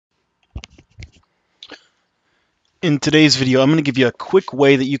In today's video, I'm going to give you a quick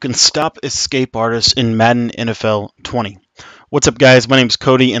way that you can stop escape artists in Madden NFL 20. What's up, guys? My name is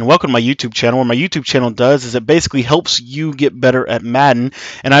Cody, and welcome to my YouTube channel. What my YouTube channel does is it basically helps you get better at Madden,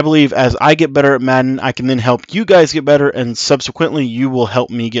 and I believe as I get better at Madden, I can then help you guys get better, and subsequently, you will help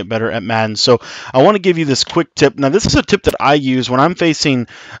me get better at Madden. So I want to give you this quick tip. Now, this is a tip that I use when I'm facing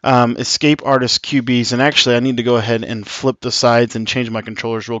escape artist QBs, and actually, I need to go ahead and flip the sides and change my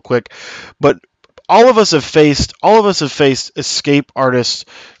controllers real quick. But all of us have faced escape artist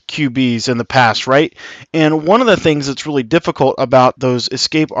QBs in the past, right? And one of the things that's really difficult about those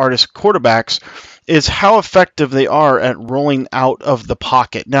escape artist quarterbacks is how effective they are at rolling out of the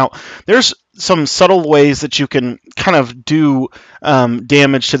pocket. Now, there's some subtle ways that you can kind of do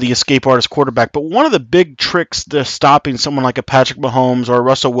damage to the escape artist quarterback, but one of the big tricks to stopping someone like a Patrick Mahomes or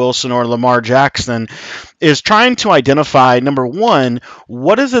Russell Wilson or Lamar Jackson is trying to identify, number one,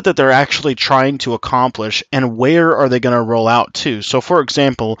 what is it that they're actually trying to accomplish and where are they going to roll out to. So, for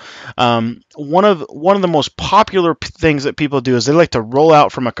example, one of the most popular things that people do is they like to roll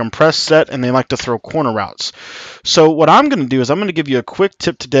out from a compressed set and they like to throw corner routes. So what I'm going to do is I'm going to give you a quick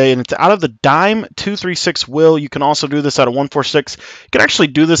tip today, and it's out of the dime 236 will. You can also do this out of 146. You can actually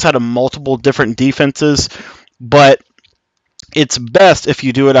do this out of multiple different defenses, but it's best if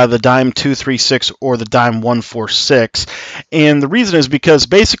you do it out of the dime 236 or the dime 146. And the reason is because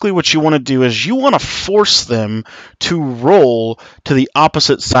basically what you want to do is you want to force them to roll to the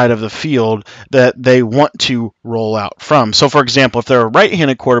opposite side of the field that they want to roll out from. So, for example, if they're a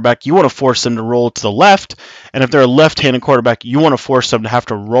right-handed quarterback, you want to force them to roll to the left. And if they're a left-handed quarterback, you want to force them to have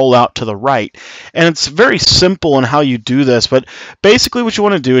to roll out to the right. And it's very simple in how you do this. But basically what you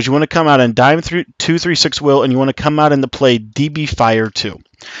want to do is you want to come out in dime 236 will, and you want to come out into play DB Fire 2.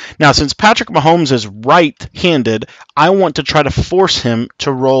 Now, since Patrick Mahomes is right-handed, I want to try to force him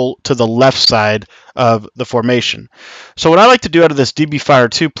to roll to the left side of the formation. So what I like to do out of this DB Fire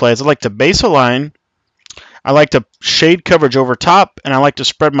 2 play is I like to base a line, I like to shade coverage over top, and I like to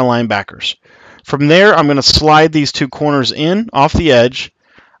spread my linebackers. From there, I'm going to slide these two corners in off the edge.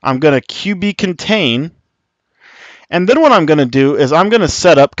 I'm going to QB contain. And then what I'm going to do is I'm going to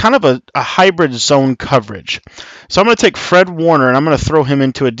set up kind of a hybrid zone coverage. So I'm going to take Fred Warner and I'm going to throw him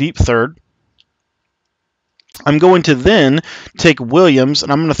into a deep third. I'm going to then take Williams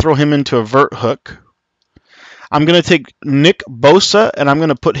and I'm going to throw him into a vert hook. I'm going to take Nick Bosa and I'm going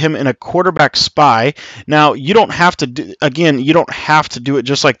to put him in a quarterback spy. Now, you don't have to do, again, you don't have to do it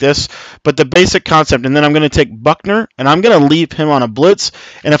just like this, but the basic concept. And then I'm going to take Buckner and I'm going to leave him on a blitz.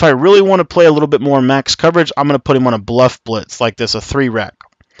 And if I really want to play a little bit more max coverage, I'm going to put him on a bluff blitz like this, a 3-rec.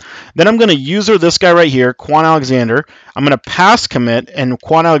 Then I'm going to user this guy right here, Quan Alexander. I'm going to pass commit, and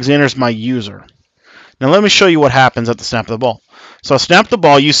Quan Alexander is my user. Now let me show you what happens at the snap of the ball. So I snap the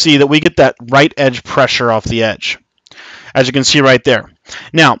ball, you see that we get that right edge pressure off the edge, as you can see right there.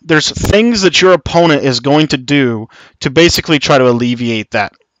 Now, there's things that your opponent is going to do to basically try to alleviate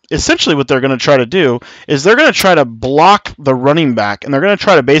that. Essentially what they're going to try to do is they're going to try to block the running back, and they're going to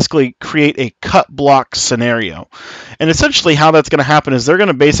try to basically create a cut block scenario. And essentially how that's going to happen is they're going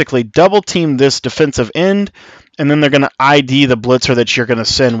to basically double team this defensive end, and then they're going to ID the blitzer that you're going to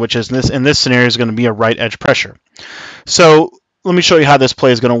send, which is in this scenario is going to be a right edge pressure. So let me show you how this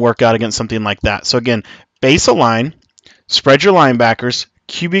play is going to work out against something like that. So again, base a line, spread your linebackers,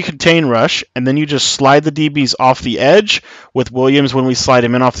 QB contain rush, and then you just slide the DBs off the edge. With Williams, when we slide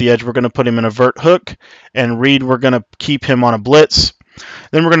him in off the edge, we're going to put him in a vert hook, and Reed, we're going to keep him on a blitz.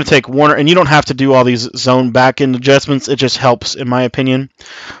 Then we're going to take Warner, and you don't have to do all these zone back-end adjustments. It just helps, in my opinion.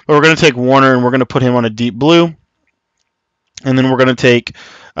 But we're going to take Warner, and we're going to put him on a deep blue. And then we're going to take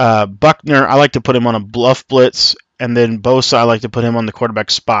Buckner. I like to put him on a bluff blitz. And then Bosa, I like to put him on the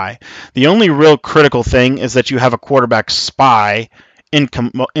quarterback spy. The only real critical thing is that you have a quarterback spy in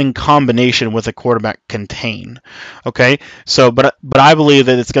combination with a quarterback contain. Okay, so but I believe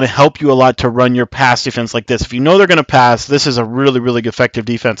that it's going to help you a lot to run your pass defense like this. If you know they're going to pass, this is a really, really effective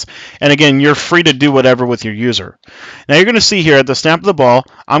defense. And again, you're free to do whatever with your user. Now you're going to see here at the snap of the ball,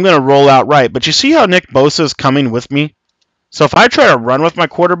 I'm going to roll out right. But you see how Nick Bosa is coming with me? So if I try to run with my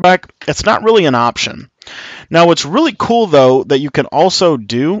quarterback, it's not really an option. Now, what's really cool, though, that you can also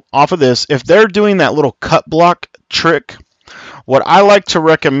do off of this, if they're doing that little cut block trick, what I like to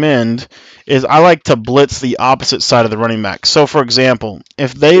recommend is I like to blitz the opposite side of the running back. So, for example,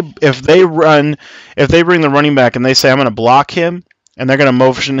 if they bring the running back and they say, I'm going to block him, and they're going to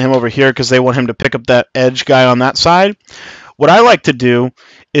motion him over here because they want him to pick up that edge guy on that side, what I like to do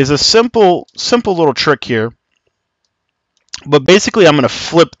is a simple little trick here. But basically, I'm going to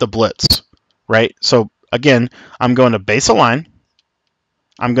flip the blitz, right? So, again, I'm going to base a line.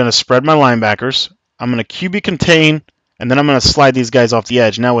 I'm going to spread my linebackers. I'm going to QB contain, and then I'm going to slide these guys off the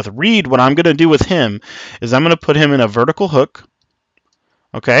edge. Now with Reed, what I'm going to do with him is I'm going to put him in a vertical hook.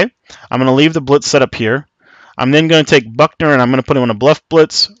 Okay, I'm going to leave the blitz set up here. I'm then going to take Buckner and I'm going to put him on a bluff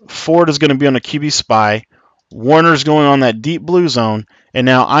blitz. Ford is going to be on a QB spy. Warner's going on that deep blue zone. And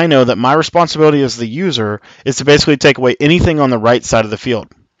now I know that my responsibility as the user is to basically take away anything on the right side of the field.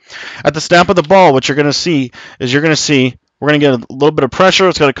 At the snap of the ball, what you're going to see is we're going to get a little bit of pressure.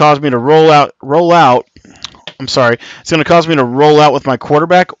 It's going to cause me to roll out. It's going to cause me to roll out with my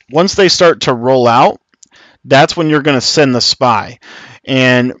quarterback. Once they start to roll out, that's when you're going to send the spy.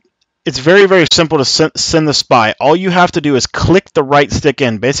 And it's very, very simple to send the spy. All you have to do is click the right stick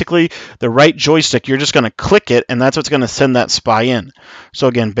in. Basically, the right joystick, you're just going to click it, and that's what's going to send that spy in. So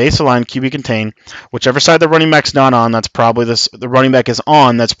again, base align, QB contain. Whichever side the running back's not on, that's probably the running back is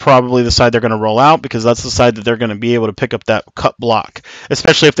on, that's probably the side they're going to roll out, because that's the side that they're going to be able to pick up that cut block,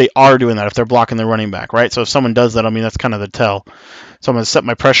 especially if they are doing that, if they're blocking the running back, right? So if someone does that, I mean, that's kind of the tell. So I'm going to set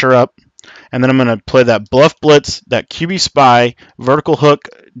my pressure up. And then I'm going to play that bluff blitz, that QB spy, vertical hook,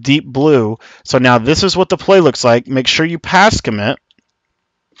 deep blue. So now this is what the play looks like. Make sure you pass commit.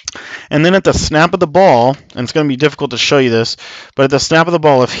 And then at the snap of the ball, and it's going to be difficult to show you this, but at the snap of the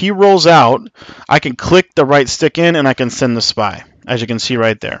ball, if he rolls out, I can click the right stick in and I can send the spy, as you can see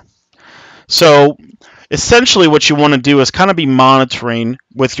right there. So essentially what you want to do is kind of be monitoring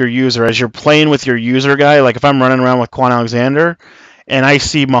with your user as you're playing with your user guy. Like if I'm running around with Quan Alexander and I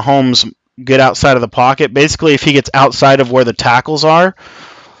see Mahomes get outside of the pocket, basically if he gets outside of where the tackles are,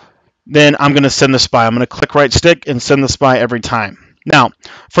 then I'm going to send the spy. I'm going to click right stick and send the spy every time. Now,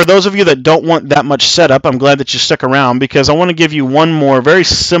 for those of you that don't want that much setup, I'm glad that you stuck around because I want to give you one more very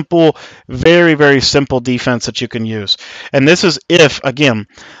simple, very, very simple defense that you can use. And this is if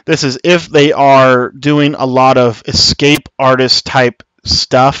they are doing a lot of escape artist type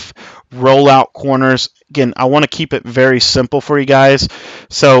stuff, rollout corners. Again, I want to keep it very simple for you guys.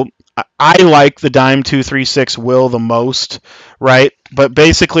 So I like the dime 2-3-6 will the most, right? But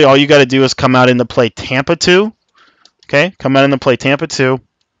basically all you got to do is come out into play Tampa 2. Okay, come out into play Tampa 2.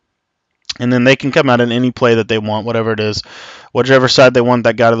 And then they can come out in any play that they want, whatever it is. Whichever side they want,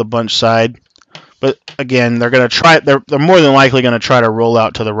 that guy to the bunch side. But again, they're going to try, they're more than likely going to try to roll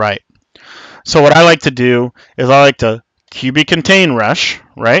out to the right. So what I like to do is I like to QB contain rush,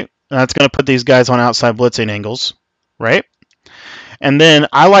 right? And that's going to put these guys on outside blitzing angles, right? And then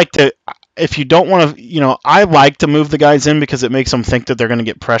I like to, if you don't want to, I like to move the guys in because it makes them think that they're going to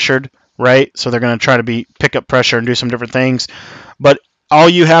get pressured, right? So they're going to try to pick up pressure and do some different things. But all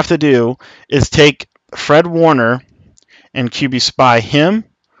you have to do is take Fred Warner and QB spy him.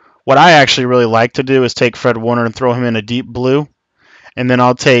 What I actually really like to do is take Fred Warner and throw him in a deep blue. And then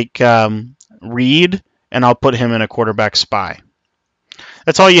I'll take Reed and I'll put him in a quarterback spy.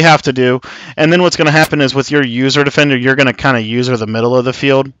 That's all you have to do. And then what's going to happen is with your user defender, you're going to kind of user the middle of the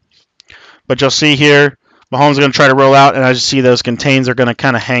field. But you'll see here, Mahomes is going to try to roll out, and I just see those contains are going to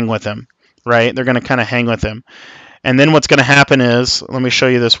kind of hang with him, right? They're going to kind of hang with him. And then what's going to happen is, let me show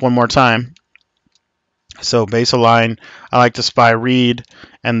you this one more time. So base align, I like to spy Reed,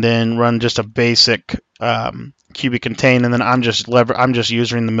 and then run just a basic QB contain, and then I'm just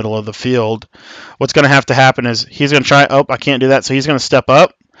using the middle of the field. What's going to have to happen is he's going to try, I can't do that, so he's going to step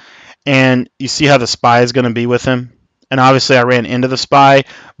up, and you see how the spy is going to be with him. And obviously I ran into the spy,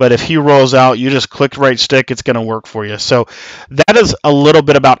 but if he rolls out, you just click right stick, it's going to work for you. So that is a little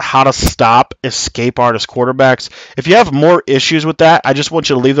bit about how to stop escape artist quarterbacks. If you have more issues with that, I just want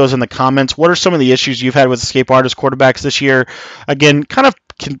you to leave those in the comments. What are some of the issues you've had with escape artist quarterbacks this year? Again, kind of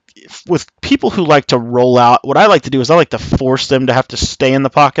with people who like to roll out, what I like to do is I like to force them to have to stay in the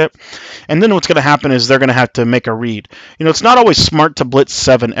pocket. And then what's going to happen is they're going to have to make a read. It's not always smart to blitz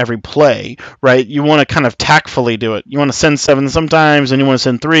 7 every play, right? You want to kind of tactfully do it. You want to send 7 sometimes, and you want to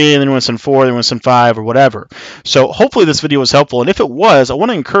send 3, and then you want to send 4, then you want to send 5, or whatever. So hopefully this video was helpful. And if it was, I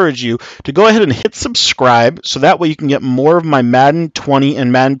want to encourage you to go ahead and hit subscribe so that way you can get more of my Madden 20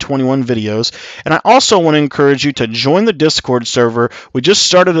 and Madden 21 videos. And I also want to encourage you to join the Discord server. We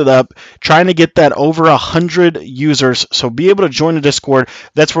just started it up, trying to get that over 100 users. So be able to join the Discord.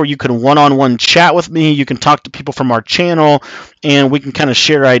 That's where you can one-on-one chat with me. You can talk to people from our channel, and we can kind of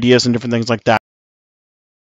share ideas and different things like that.